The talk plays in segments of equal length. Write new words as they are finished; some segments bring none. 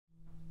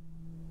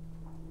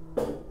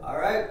All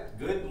right,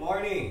 good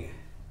morning.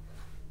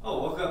 Oh,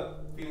 woke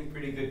up feeling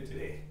pretty good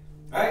today.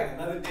 All right,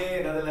 another day,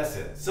 another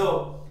lesson.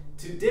 So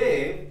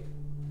today,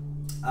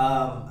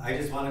 I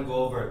just want to go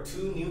over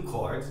two new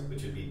chords,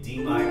 which would be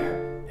D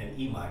minor and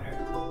E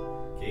minor.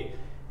 Okay,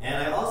 and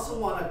I also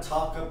want to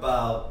talk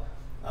about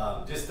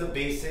just the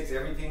basics,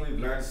 everything we've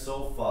learned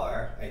so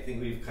far. I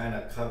think we've kind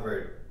of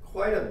covered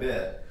quite a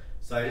bit.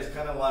 So I just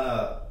kind of want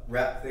to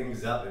wrap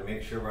things up and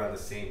make sure we're on the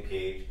same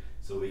page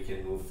so we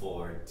can move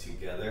forward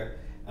together.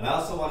 And I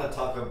also want to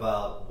talk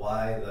about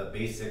why the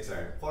basics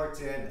are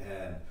important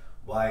and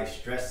why I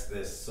stress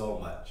this so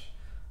much.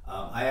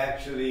 I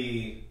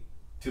actually,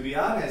 to be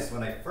honest,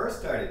 when I first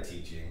started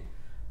teaching,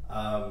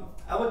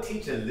 I would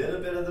teach a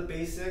little bit of the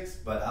basics,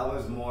 but I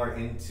was more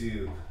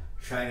into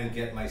trying to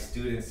get my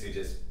students to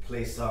just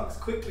play songs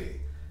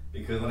quickly.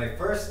 Because when I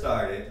first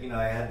started,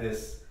 I had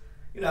this,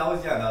 I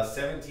was young, I was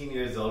 17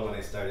 years old when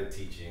I started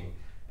teaching.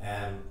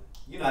 And,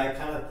 I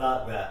kind of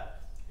thought that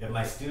if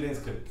my students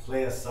could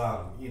play a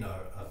song,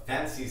 a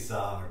fancy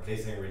song or play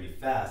something really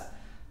fast,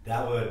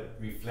 that would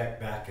reflect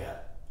back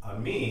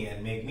on me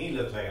and make me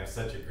look like I'm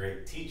such a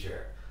great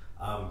teacher.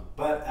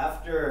 But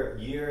after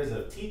years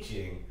of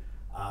teaching,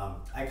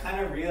 I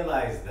kind of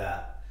realized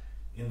that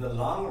in the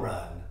long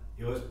run,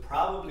 it was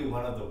probably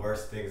one of the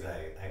worst things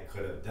I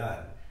could have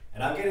done.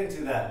 And I'll get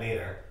into that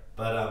later.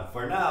 But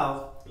for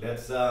now,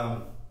 let's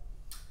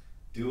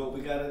do what we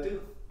gotta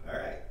do. All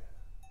right.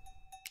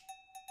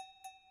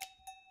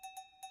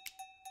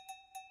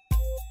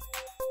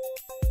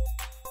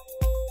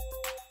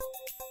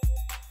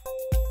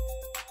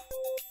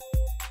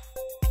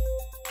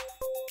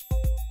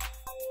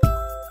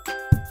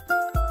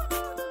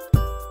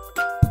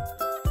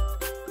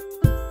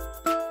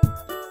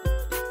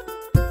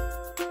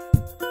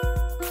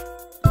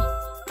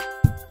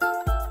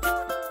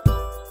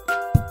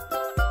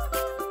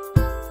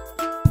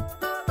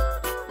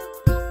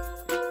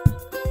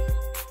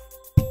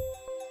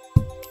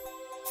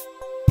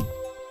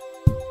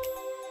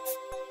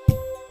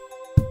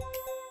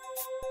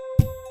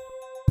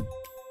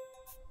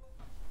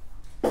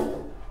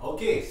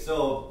 Okay,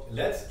 so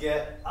let's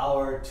get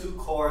our two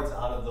chords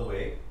out of the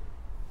way.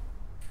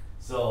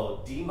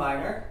 So D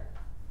minor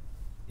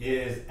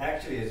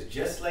is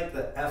just like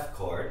the F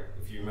chord,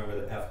 if you remember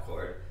the F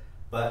chord,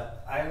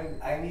 but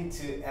I need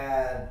to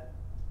add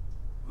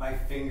my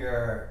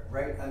finger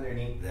right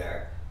underneath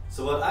there.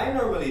 So what I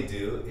normally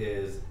do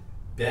is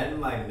bend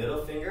my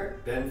middle finger,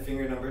 bend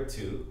finger number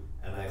 2,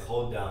 and I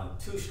hold down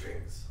 2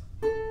 strings.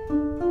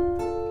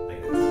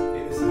 Like this.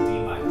 Okay, this is D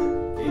minor.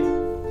 Okay.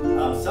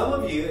 Some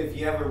of you, if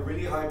you have a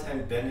really hard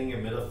time bending your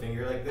middle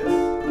finger like this,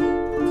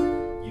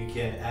 you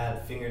can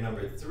add finger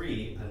number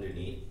 3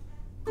 underneath.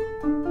 Okay,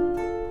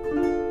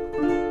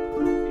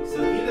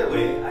 so either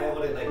way, I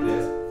hold it like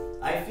this.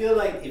 I feel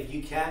like if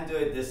you can do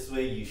it this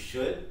way, you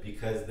should,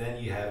 because then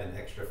you have an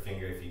extra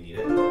finger if you need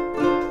it.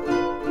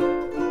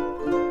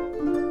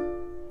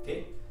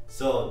 Okay,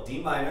 so D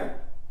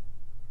minor,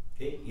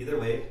 okay, either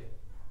way.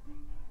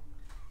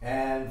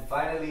 And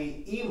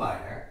finally, E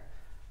minor.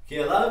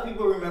 Okay, a lot of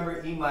people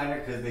remember E minor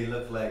because it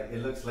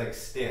looks like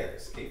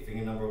stairs. Okay,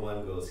 finger number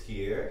 1 goes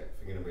here,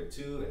 finger number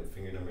 2, and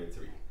finger number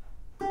 3.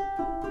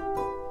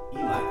 E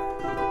minor.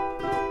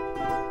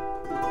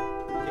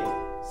 Okay,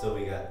 so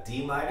we got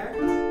D minor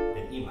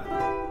and E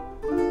minor.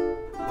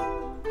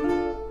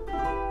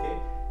 Okay,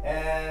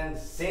 and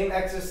same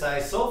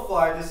exercise. So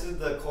far, this is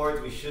the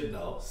chords we should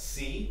know.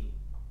 C,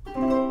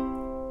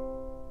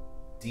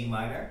 D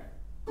minor,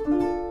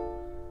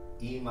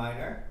 E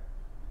minor,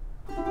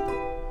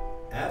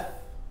 F,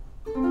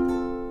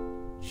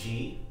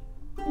 G,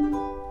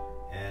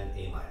 and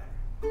A minor.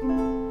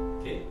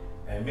 Okay,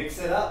 and mix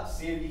it up.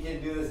 See if you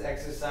can do this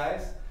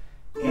exercise.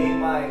 A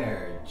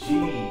minor,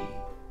 G,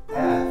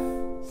 F,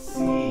 C,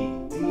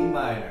 D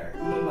minor,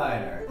 E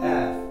minor,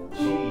 F,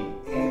 G,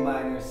 A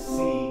minor,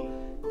 C,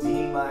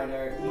 D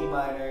minor, E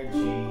minor,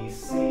 G,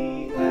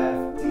 C,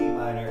 F, D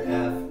minor,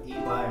 F, E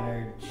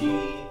minor,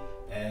 G,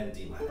 and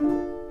D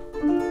minor.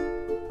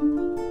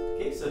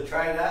 Okay, so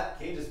try that.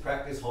 Okay, just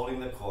practice holding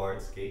the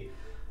chords. Okay,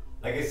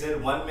 like I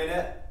said, 1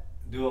 minute.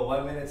 Do a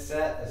 1 minute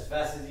set as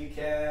fast as you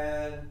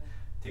can.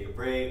 Take a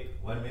break.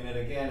 1 minute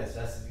again, as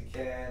fast as you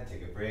can.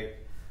 Take a break.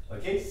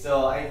 Okay,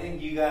 so I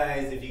think you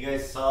guys, if you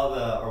guys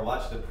saw or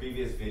watched the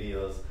previous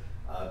videos,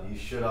 you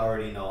should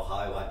already know how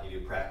I want you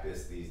to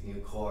practice these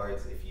new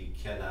chords if you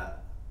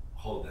cannot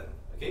hold them.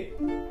 Okay.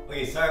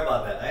 Okay, sorry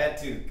about that. I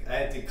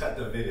had to cut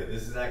the video.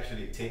 This is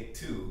actually take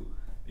 2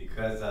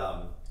 because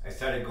I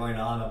started going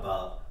on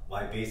about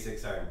why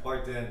basics are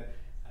important,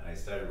 and I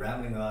started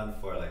rambling on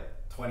for like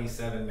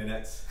 27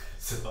 minutes.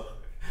 So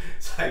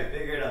I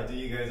figured I'll do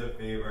you guys a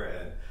favor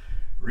and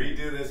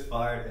redo this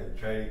part and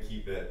try to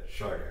keep it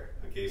shorter.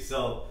 Okay,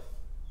 so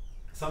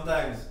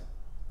sometimes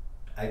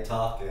I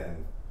talk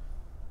and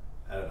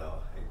I don't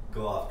know, I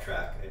go off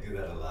track. I do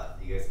that a lot.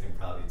 You guys can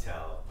probably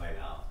tell by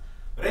now.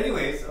 But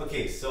anyways,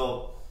 okay,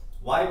 so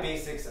why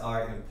basics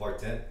are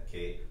important.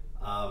 Okay,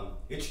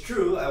 it's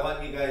true. I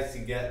want you guys to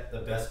get the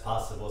best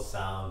possible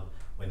sound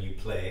when you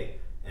play,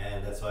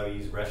 and that's That's why we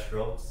use brush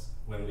strokes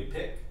when we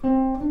pick.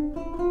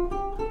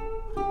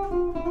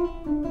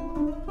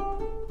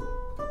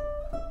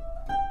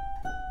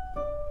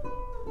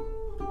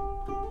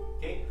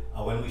 Okay,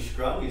 when we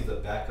strum, we use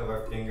the back of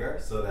our finger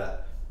so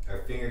that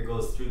our finger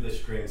goes through the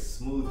string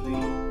smoothly.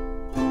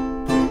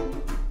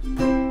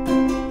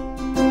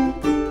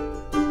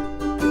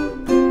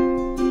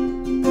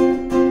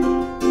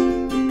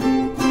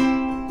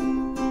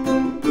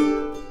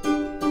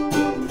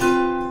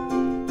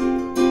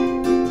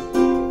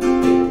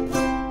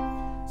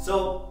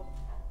 So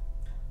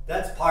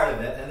that's part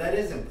of it, and that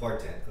is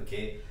important,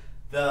 okay?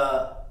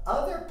 The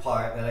other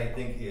part that I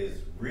think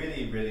is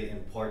really, really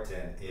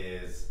important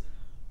is,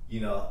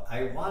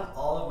 I want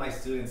all of my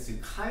students to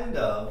kind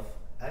of,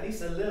 at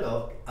least a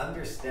little,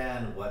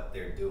 understand what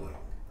they're doing,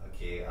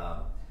 okay?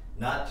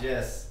 Not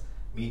just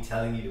me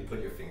telling you to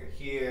put your finger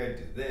here,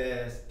 do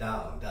this,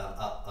 down, down,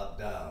 up,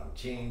 down,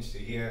 change to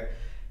here.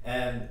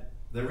 And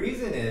the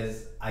reason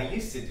is, I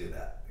used to do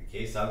that,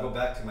 okay? So I'll go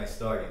back to my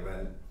story.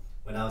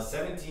 When I was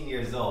 17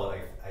 years old,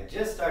 I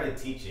just started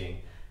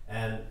teaching,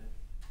 and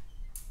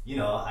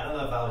I don't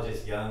know if I was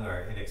just young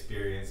or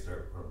inexperienced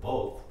or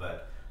both,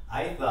 but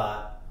I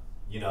thought,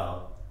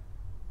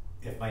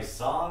 if my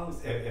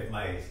songs, if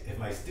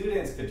my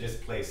students could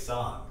just play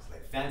songs,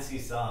 like fancy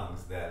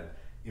songs, then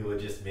it would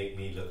just make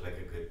me look like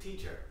a good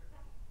teacher.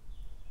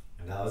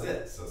 And that was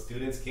it. So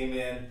students came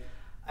in.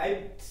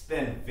 I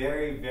spent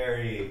very,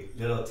 very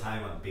little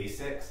time on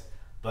basics,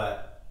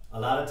 but a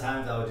lot of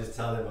times I would just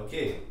tell them,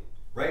 okay,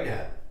 right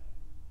hand,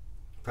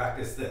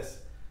 practice this.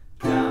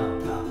 Down,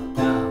 down,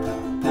 down,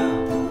 down,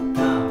 down,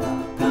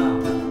 down,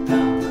 down, down,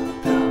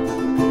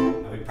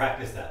 down. And we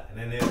practice that. And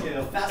then they,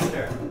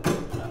 faster. Down,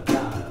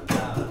 down,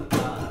 down,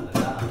 down,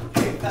 down.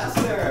 Okay,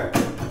 faster.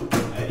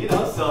 And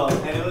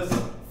and it was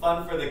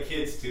fun for the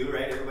kids too,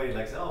 right? Everybody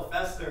likes, oh,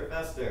 faster,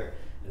 faster.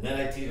 And then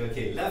I teach,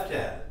 okay, left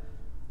hand,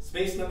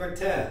 space number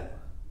 10.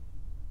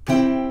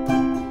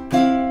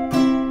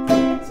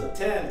 So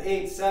 10,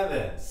 8,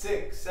 7,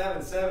 6,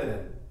 7, 7,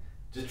 and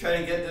just try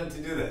to get them to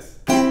do this.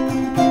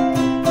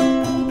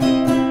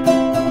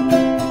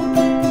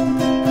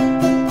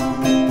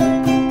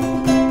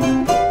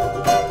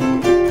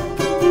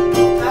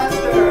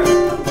 Faster!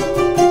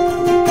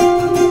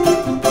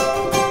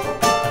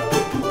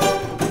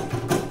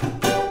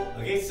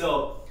 Okay,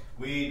 so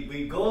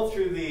we go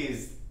through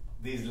these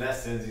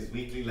lessons, these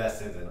weekly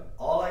lessons, and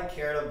all I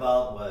cared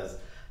about was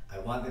I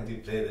want them to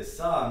play this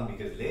song,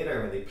 because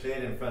later when they play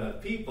it in front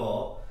of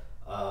people,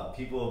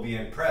 people will be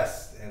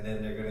impressed, and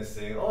then they're gonna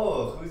say,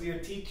 oh, who's your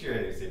teacher?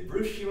 And they say,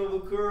 Bruce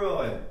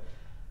Shimabukuro, and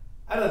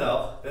I don't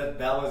know,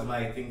 that was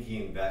my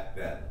thinking back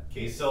then.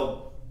 Okay,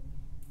 so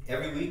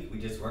every week we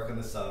just work on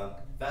the song,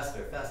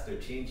 faster, faster,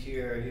 change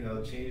here,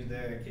 change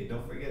there, okay,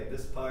 don't forget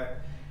this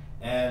part.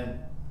 And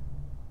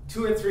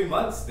 2 or 3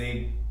 months,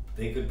 they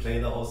could play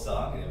the whole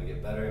song, and it would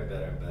get better and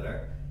better and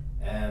better.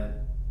 And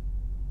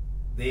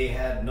they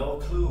had no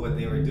clue what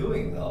they were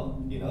doing, though.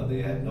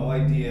 They had no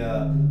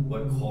idea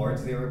what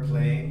chords they were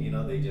playing.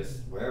 They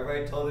just, wherever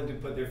I told them to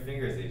put their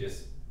fingers, they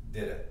just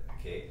did it,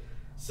 okay?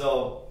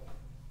 So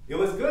it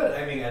was good.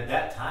 I mean, at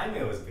that time,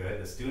 it was good.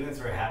 The students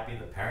were happy,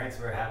 the parents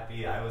were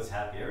happy, I was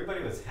happy,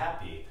 everybody was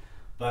happy.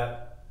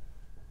 But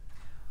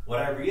what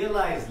I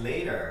realized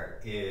later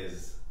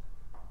is,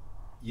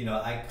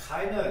 I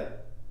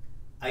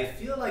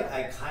feel like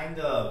I kind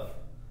of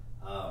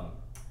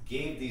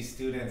gave these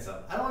students,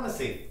 I don't want to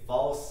say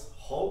false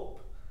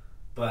hope,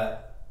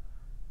 but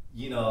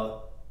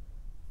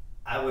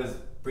I was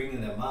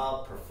bringing them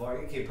out,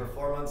 perform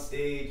on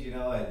stage,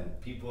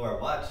 and people are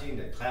watching,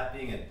 they're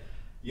clapping, and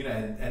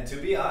and to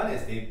be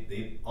honest,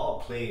 they all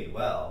played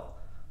well.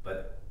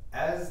 But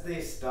as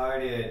they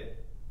started,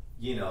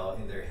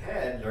 in their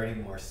head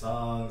learning more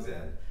songs,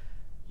 and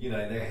in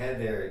their head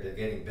they're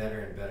getting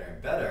better and better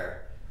and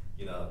better.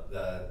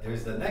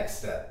 There's the next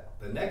step.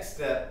 The next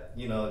step,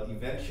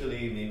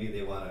 eventually maybe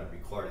they want to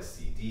record a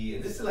CD,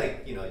 and this is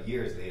like,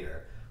 years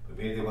later, but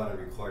maybe they want to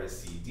record a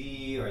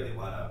CD, or they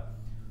want to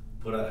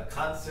put on a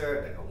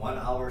concert, like a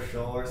 1-hour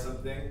show or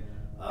something.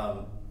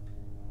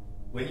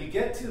 When you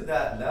get to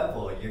that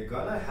level, you're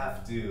gonna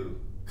have to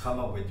come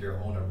up with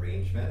your own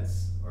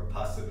arrangements, or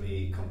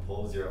possibly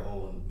compose your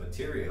own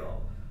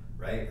material,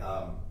 right?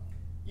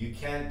 You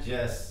can't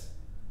just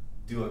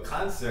do a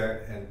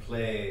concert and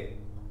play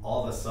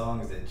all the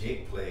songs that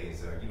Jake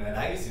plays, or and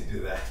I used to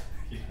do that.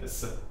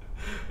 So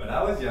when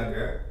I was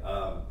younger,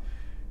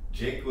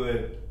 Jake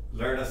would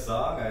learn a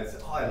song. I'd say,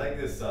 oh, I like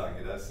this song,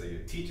 so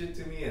you teach it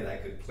to me, and I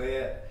could play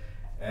it.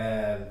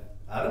 And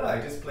I don't know, I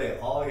just play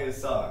all his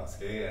songs,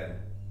 okay?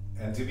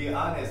 And to be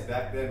honest,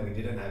 back then we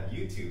didn't have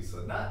YouTube,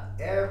 so not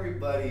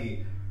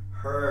everybody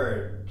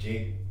heard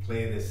Jake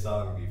play this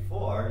song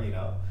before,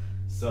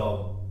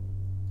 So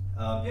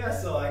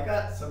so I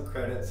got some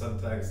credit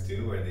sometimes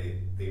too, where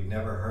they've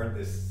never heard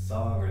this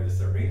song or this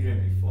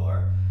arrangement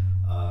before,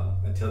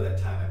 until that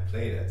time I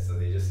played it. So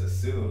they just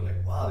assumed,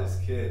 like, wow, this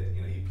kid,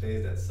 he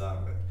plays that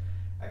song, but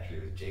actually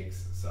it was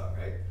Jake's song,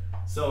 right?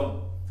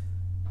 So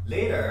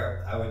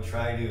later I would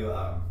try to,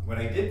 when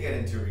I did get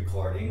into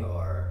recording,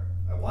 or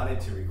I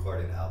wanted to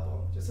record an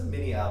album, just a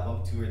mini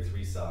album, 2 or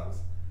 3 songs.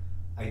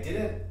 I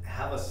didn't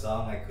have a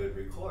song I could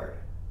record.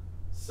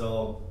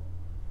 So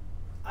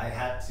I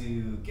had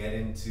to get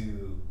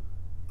into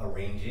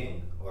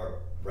arranging or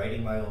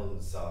writing my own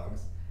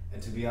songs.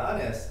 And to be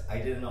honest, I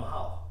didn't know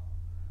how.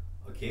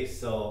 Okay,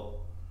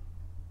 so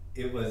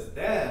it was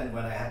then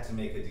when I had to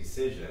make a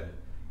decision.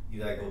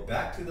 Either I go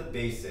back to the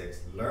basics,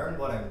 learn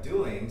what I'm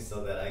doing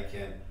so that I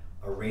can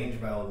arrange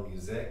my own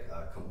music,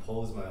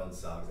 compose my own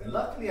songs. And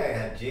luckily I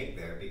had Jake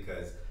there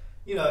because,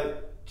 you know,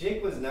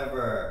 Jake was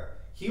never,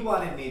 he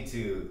wanted me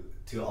to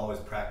always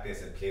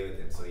practice and play with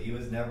him. So he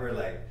was never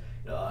like,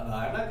 no,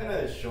 I'm not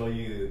gonna show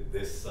you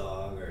this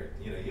song, or,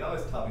 you know, he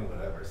always taught me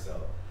whatever.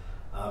 So,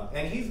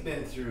 and he's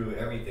been through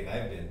everything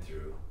I've been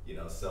through, you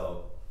know,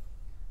 so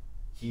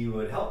he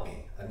would help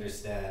me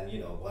understand, you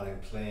know, what I'm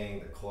playing,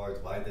 the chords,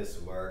 why this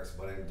works,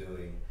 what I'm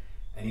doing.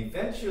 And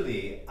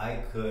eventually I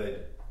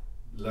could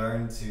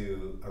learn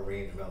to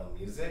arrange my own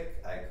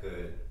music. I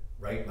could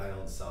write my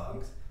own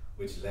songs,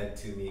 which led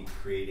to me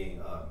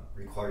creating,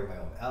 recording my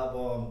own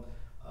album,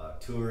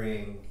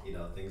 touring, you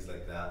know, things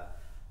like that.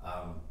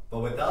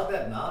 But without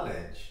that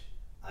knowledge,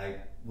 I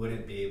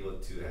wouldn't be able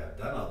to have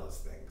done all those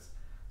things.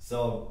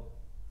 So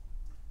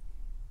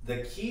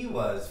the key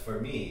was,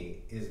 for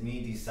me, is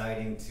me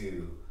deciding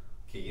to,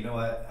 okay, you know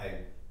what,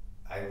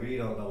 I really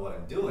don't know what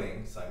I'm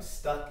doing, so I'm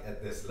stuck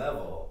at this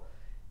level,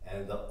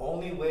 and the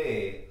only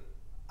way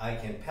I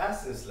can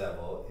pass this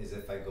level is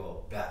if I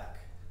go back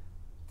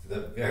to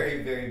the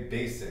very, very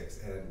basics.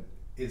 And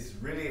it's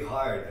really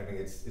hard. I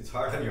mean, it's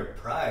hard on your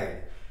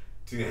pride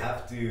to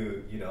have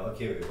to, you know,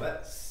 okay, wait,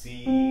 what?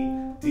 C,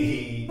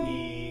 D,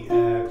 E,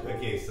 F.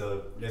 Okay,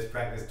 so let's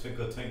practice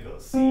Twinkle Twinkle.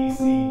 C, C,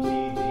 G,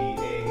 G,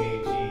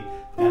 A, G,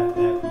 F,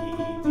 F, E,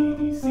 E, D,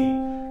 D, C.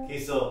 Okay,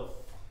 so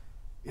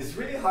it's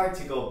really hard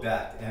to go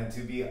back. And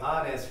to be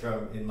honest,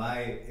 in my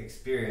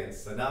experience,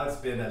 so now it's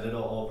been a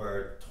little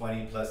over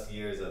 20 plus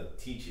years of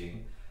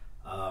teaching,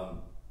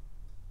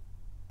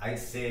 I'd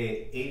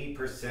say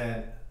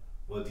 80%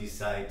 will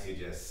decide to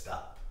just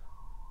stop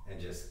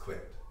and just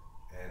quit,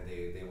 and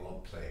they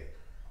won't play.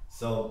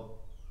 So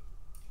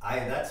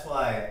that's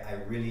why I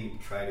really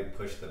try to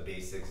push the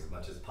basics as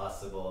much as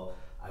possible.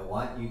 I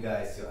want you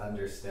guys to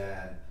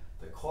understand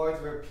the chords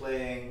we're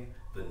playing,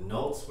 the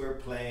notes we're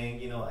playing,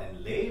 you know,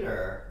 and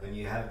later when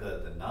you have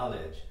the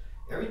knowledge,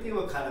 everything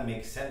will kind of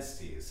make sense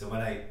to you. So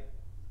when I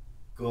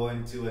go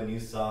into a new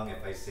song,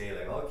 if I say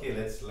like, okay,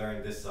 let's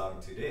learn this song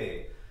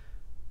today,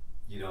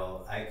 you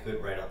know, I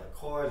could write out the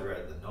chords, write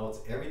out the notes,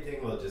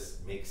 everything will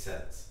just make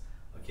sense,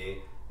 okay?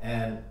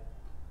 And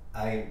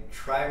I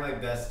try my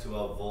best to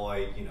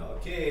avoid, you know,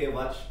 okay,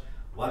 watch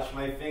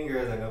my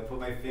fingers, I'm gonna put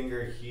my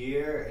finger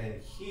here and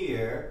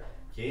here,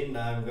 okay,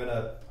 now I'm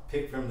gonna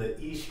pick from the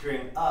E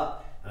string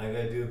up, and I'm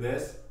gonna do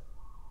this,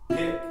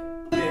 pick,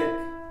 pick,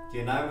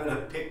 okay, now I'm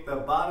gonna pick the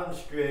bottom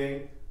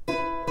string,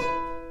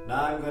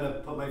 now I'm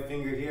gonna put my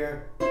finger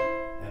here,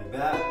 and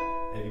back,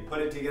 and if you put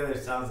it together,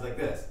 it sounds like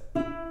this.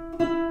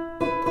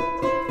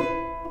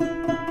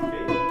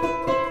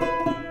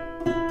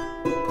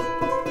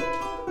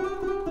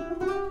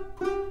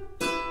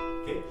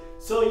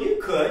 So you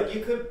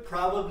could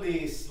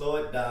probably slow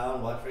it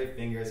down, watch my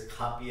fingers,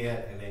 copy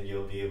it, and then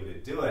you'll be able to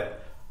do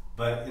it.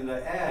 But in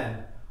the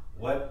end,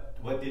 what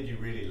did you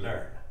really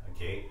learn?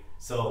 Okay.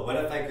 So what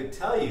if I could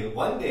tell you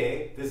one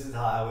day, this is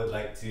how I would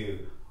like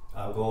to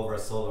go over a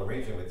solo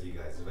arrangement with you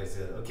guys. If I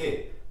said,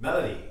 okay,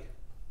 melody,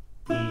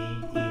 E, E,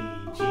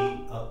 G,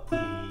 up, E,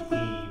 E, B,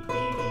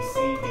 B,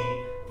 C, B,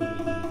 E, E,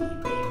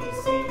 B, B,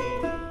 C, B,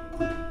 E,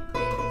 E, B, B,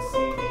 C,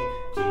 B,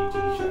 G, G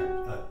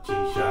sharp, G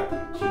sharp,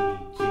 G,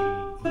 G,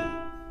 E.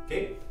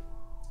 Okay?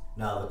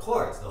 Now the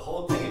chords, the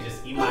whole thing is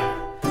just E minor.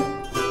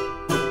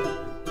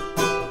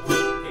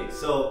 Okay,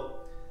 so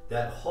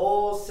that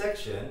whole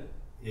section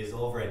is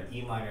over an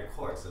E minor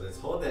chord. So let's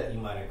hold that E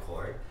minor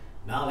chord.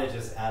 Now let's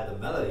just add the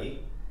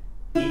melody.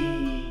 E,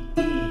 E,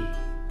 B,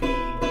 B,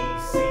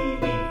 C,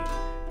 B.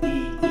 E, E,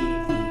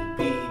 E,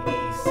 B, B,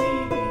 C,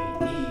 B.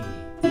 E,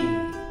 E,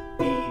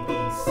 B, B,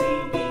 C,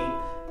 B.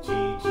 G,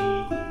 G,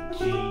 E,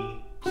 G,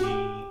 G,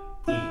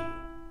 E.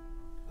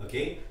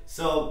 Okay, so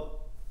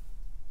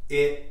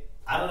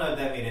I don't know if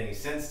that made any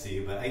sense to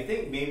you, but I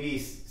think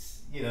maybe,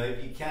 you know,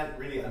 if you can't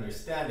really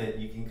understand it,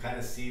 you can kind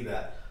of see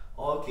that,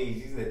 okay,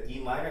 he's using the E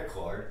minor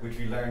chord, which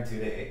we learned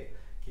today,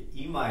 okay,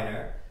 E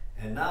minor,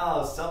 and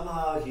now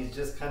somehow he's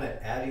just kind of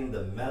adding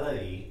the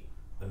melody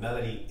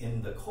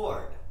in the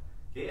chord.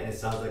 Okay, and it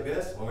sounds like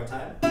this, one more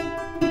time.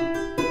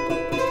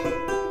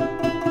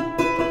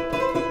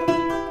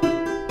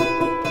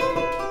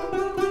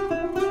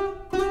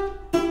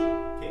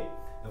 Okay,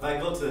 if I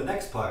go to the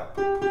next part.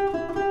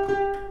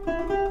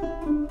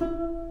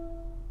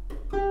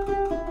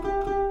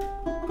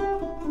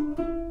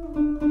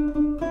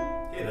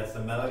 Okay, that's the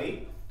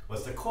melody.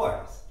 What's the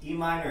chord? E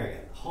minor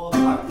again, the whole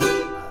part.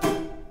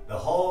 The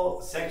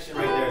whole section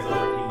right there is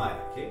over E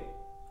minor, okay?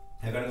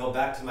 I'm gonna go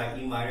back to my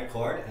E minor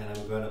chord and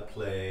I'm gonna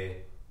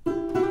play.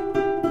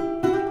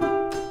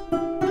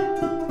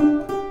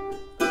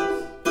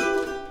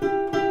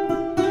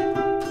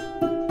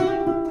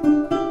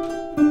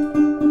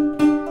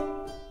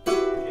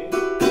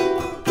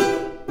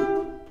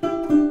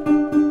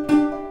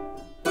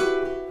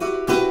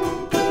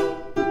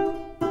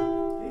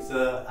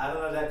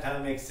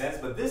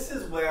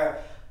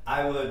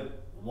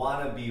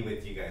 want to be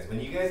with you guys. When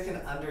you guys can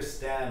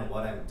understand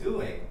what I'm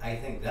doing, I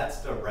think that's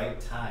the right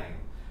time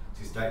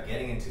to start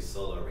getting into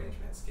solo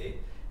arrangements, okay?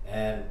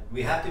 And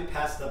we have to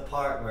pass the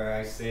part where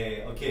I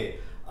say, okay,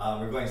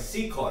 we're going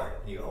C chord.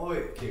 And you go, oh,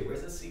 wait, okay,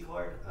 where's the C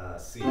chord?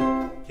 C.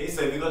 Okay,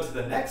 so if we go to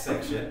the next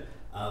section,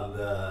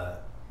 the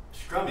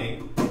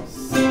strumming,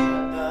 C,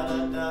 da,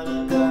 da, da,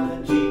 da, da,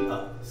 da, G,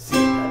 C,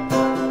 da,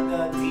 da, da,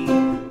 da, D, da,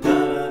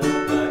 da, da,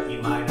 da, E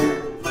minor,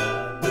 da,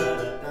 da,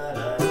 da,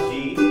 da, da, G,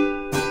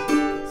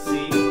 C,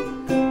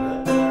 da,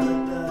 da, da,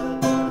 da,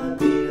 da,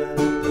 D, da,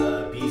 da,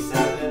 B7,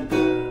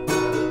 da,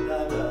 da,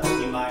 da, da,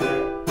 E minor,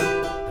 da,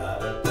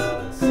 da, da,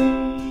 da, C,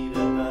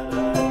 da, da,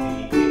 da,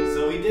 D. So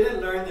we didn't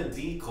learn the D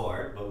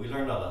chord, but we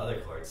learned all the other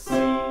chords. C, da,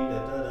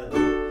 da, da,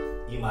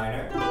 D, E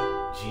minor,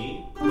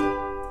 G.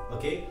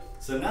 Okay,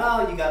 so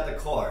now you got the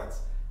chords.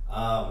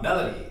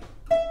 Melody.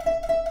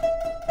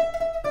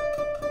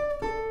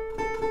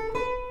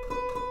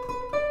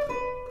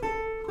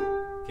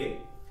 Okay,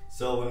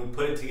 so when we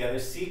put it together,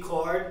 C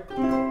chord,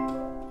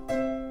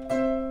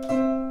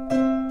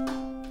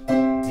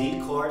 D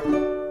chord,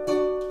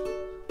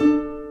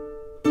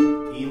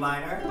 E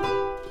minor,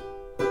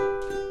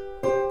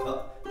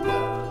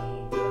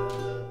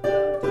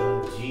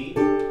 G,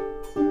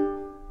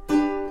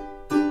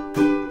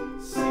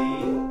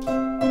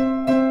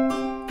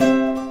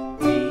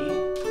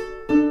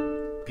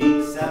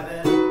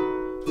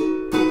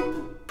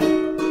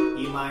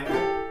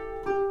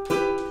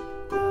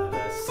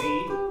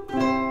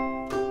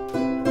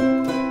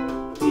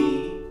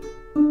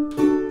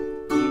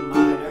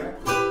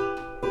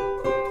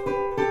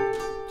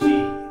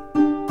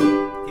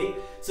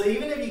 so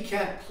even if you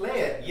can't play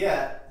it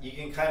yet, you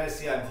can kind of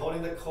see I'm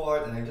holding the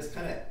chord and I'm just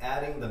kind of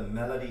adding the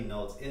melody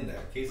notes in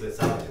there. Okay, so it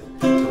sounds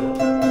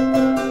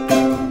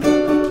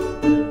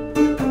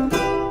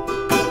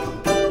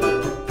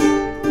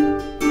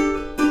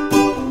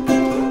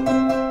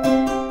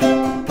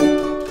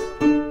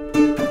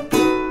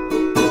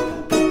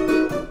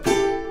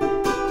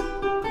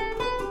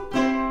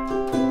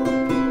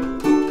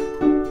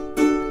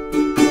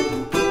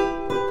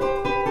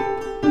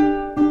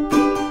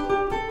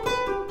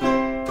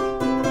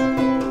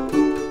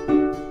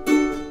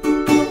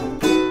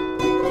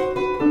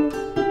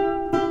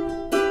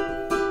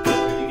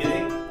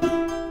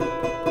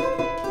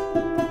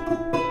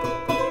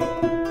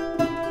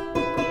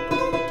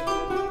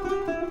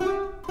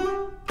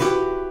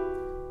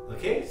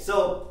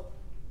so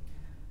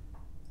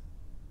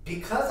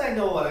because I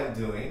know what I'm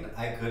doing,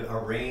 I could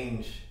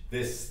arrange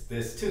this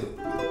tune,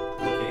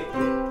 okay?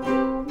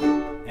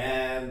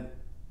 And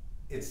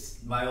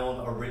it's my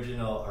own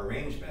original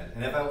arrangement.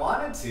 And if I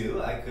wanted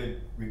to, I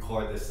could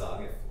record this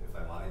song if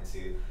I wanted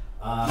to.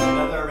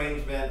 Another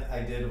arrangement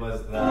I did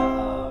was the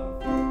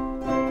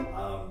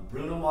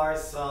Bruno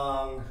Mars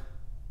song,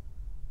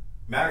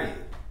 Marry You.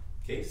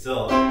 Okay,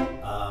 so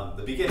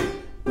the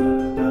beginning.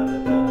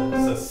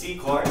 So C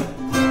chord.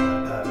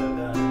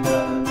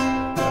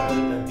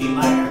 D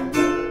minor,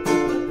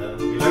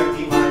 we learned D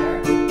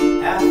minor,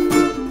 F,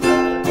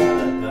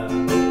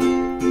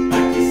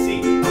 back to C.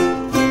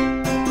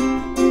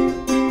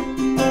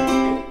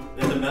 Okay.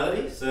 Then the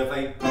melody, so if I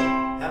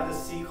have the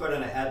C chord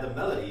and I add the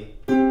melody,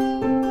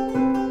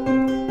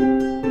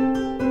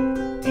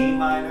 D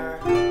minor,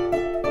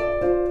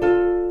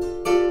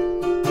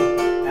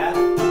 F,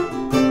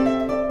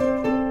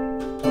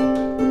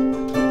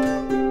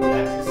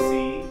 back to C,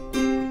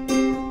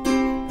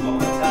 one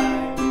more time.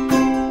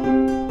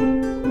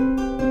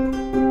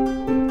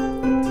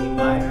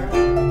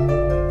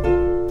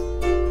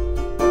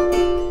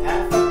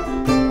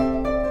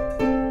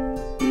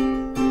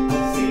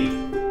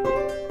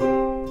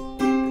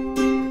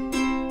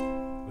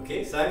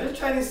 So I'm just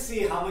trying to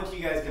see how much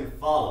you guys can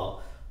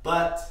follow,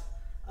 but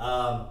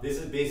this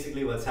is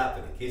basically what's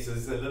happening. Okay, so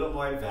this is a little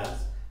more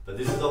advanced, but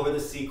this is over the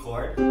C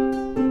chord.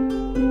 And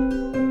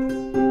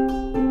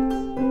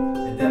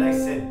then I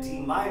said D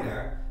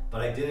minor,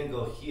 but I didn't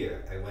go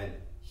here. I went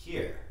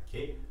here,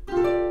 okay?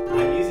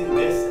 I'm using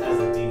this as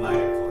a D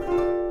minor chord.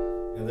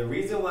 And the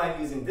reason why I'm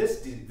using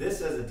this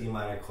as a D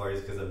minor chord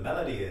is because the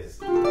melody is...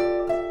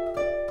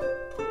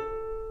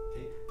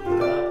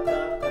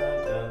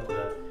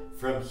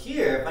 From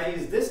here, if I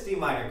use this D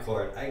minor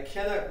chord, I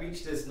cannot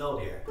reach this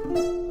note here.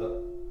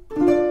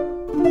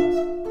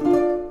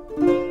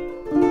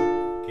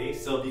 Okay,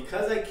 so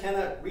because I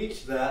cannot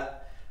reach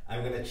that,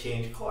 I'm going to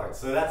change chords.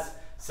 So that's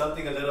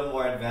something a little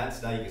more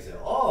advanced. Now you can say,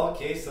 oh,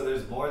 okay, so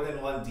there's more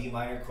than one D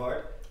minor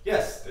chord.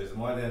 Yes, there's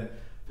more than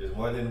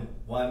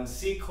one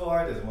C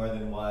chord, there's more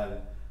than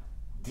one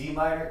D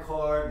minor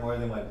chord, more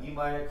than one E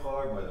minor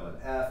chord, more than one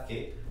F.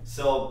 Okay,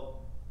 so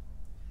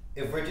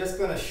if we're just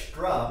going to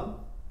strum,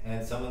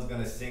 and someone's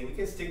going to sing, we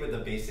can stick with the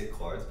basic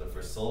chords, but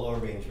for solo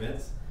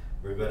arrangements,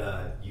 we're going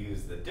to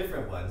use the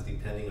different ones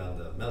depending on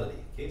the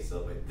melody. Okay,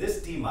 so with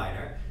this D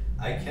minor,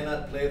 I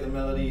cannot play the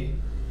melody.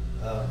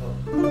 Okay,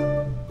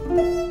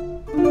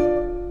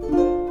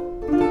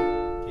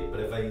 but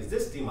if I use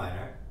this D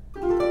minor,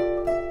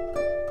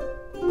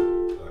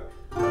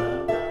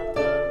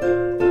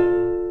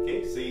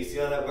 okay, so you see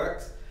how that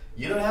works?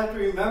 you don't have to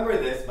remember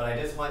this, but I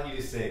just want you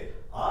to say,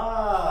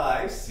 ah,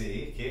 I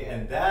see, okay,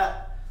 and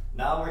that,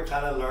 now we're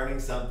kind of learning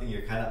something,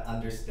 you're kind of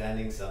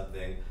understanding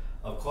something.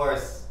 Of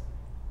course,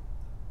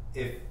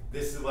 if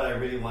this is what I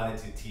really wanted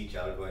to teach,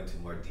 I would go into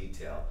more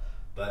detail.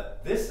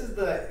 But this is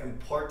the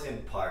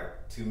important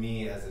part to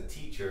me as a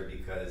teacher,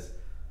 because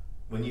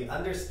when you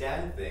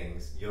understand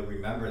things, you'll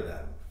remember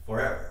them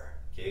forever.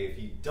 Okay, if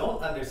you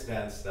don't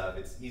understand stuff,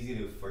 it's easy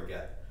to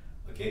forget.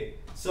 Okay,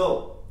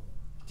 so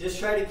just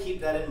try to keep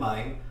that in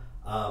mind.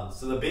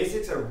 So the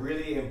basics are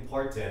really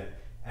important,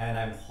 and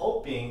I'm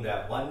hoping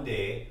that one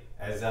day,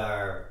 as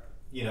as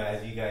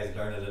you guys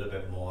learn a little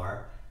bit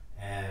more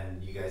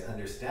and you guys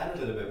understand a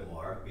little bit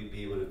more, we'd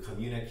be able to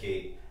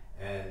communicate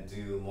and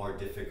do more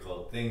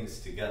difficult things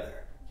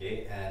together.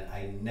 Okay, and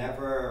I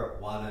never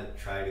want to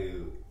try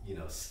to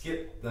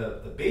skip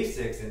the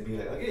basics and be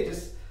like, okay,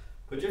 just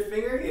put your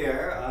finger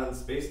here on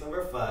space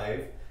number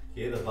 5,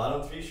 okay, the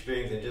bottom 3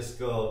 strings, and just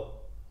go,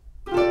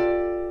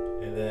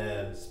 and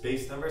then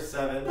space number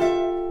 7,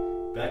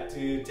 back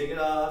to take it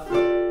off,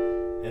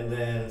 and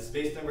then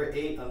space number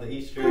 8 on the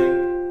E string,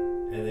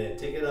 and then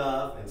take it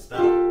off and stop,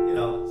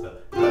 so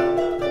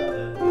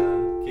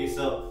okay,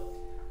 so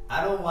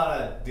I don't want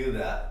to do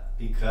that,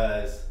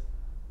 because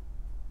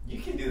you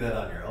can do that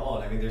on your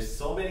own. I mean, there's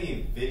so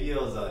many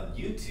videos on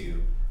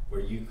YouTube where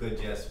you could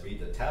just read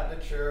the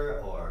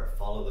tablature or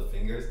follow the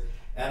fingers.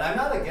 And I'm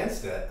not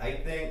against it. I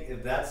think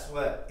if that's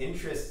what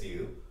interests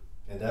you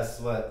and that's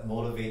what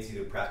motivates you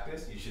to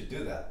practice, you should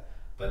do that.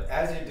 But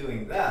as you're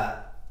doing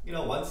that,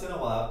 once in a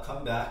while,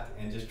 come back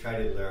and just try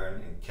to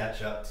learn and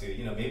catch up to,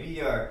 maybe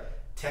your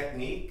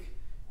technique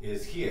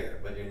is here,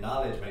 but your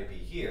knowledge might be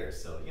here.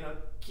 So,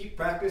 keep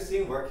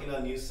practicing, working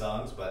on new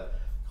songs, but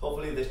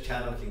hopefully this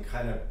channel can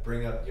kind of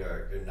bring up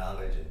your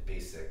knowledge and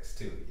basics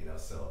too,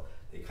 so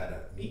they kind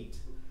of meet.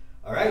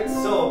 All right,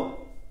 so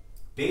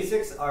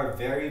basics are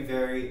very,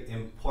 very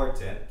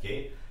important,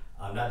 okay?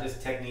 Not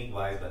just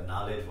technique-wise, but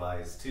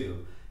knowledge-wise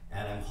too.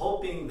 And I'm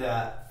hoping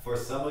that for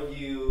some of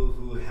you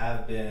who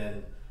have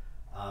been,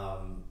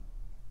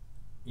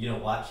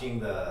 watching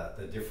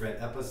the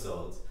different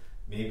episodes,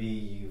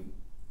 maybe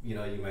you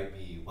might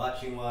be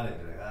watching one and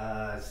be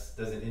like, this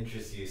doesn't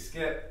interest you,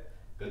 skip.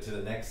 Go to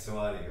the next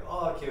one and you go,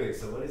 oh, okay, wait,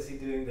 so what is he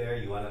doing there?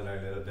 You want to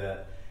learn a little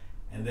bit.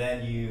 And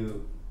then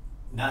you're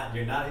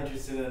not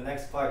interested in the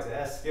next part, so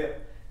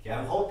skip. Okay,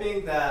 I'm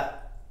hoping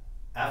that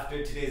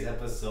after today's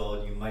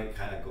episode, you might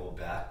kind of go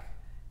back.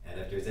 And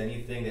if there's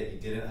anything that you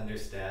didn't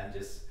understand,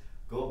 just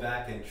go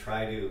back and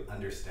try to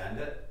understand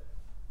it.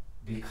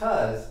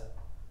 Because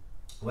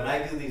when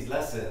I do these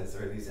lessons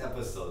or these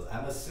episodes,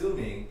 I'm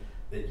assuming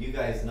that you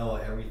guys know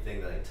everything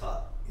that I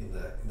taught in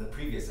the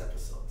previous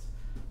episodes.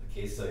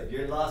 Okay, so if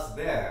you're lost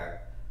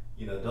there,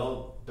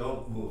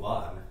 don't move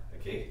on.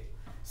 Okay,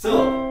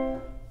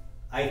 so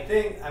I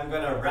think I'm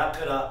gonna wrap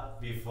it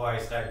up before I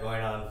start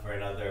going on for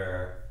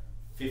another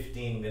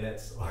 15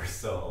 minutes or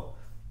so.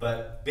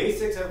 But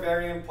basics are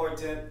very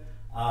important.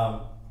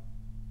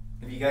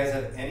 If you guys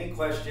have any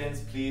questions,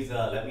 please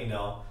let me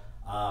know.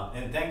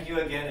 And thank you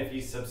again if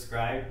you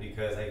subscribe,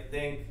 because I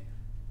think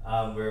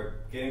we're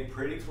getting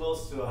pretty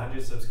close to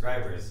 100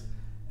 subscribers.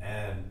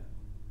 And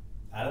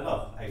I don't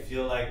know, I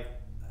feel like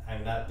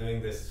I'm not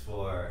doing this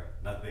for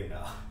nothing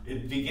now.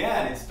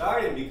 It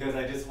started because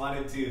I just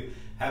wanted to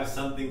have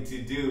something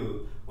to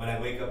do when I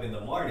wake up in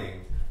the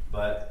morning.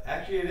 But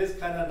actually it is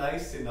kind of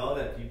nice to know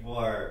that people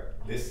are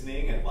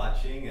listening and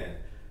watching and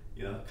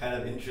kind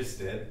of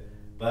interested.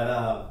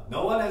 But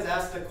no one has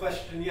asked a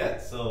question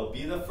yet, so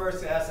be the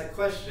first to ask a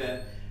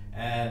question,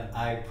 and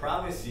I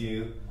promise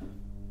you,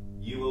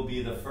 you will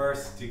be the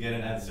first to get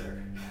an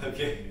answer.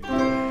 Okay?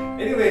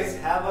 Anyways,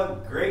 have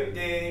a great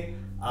day.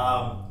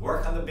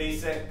 Work on the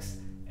basics,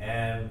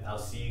 and I'll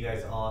see you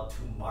guys all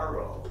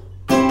tomorrow.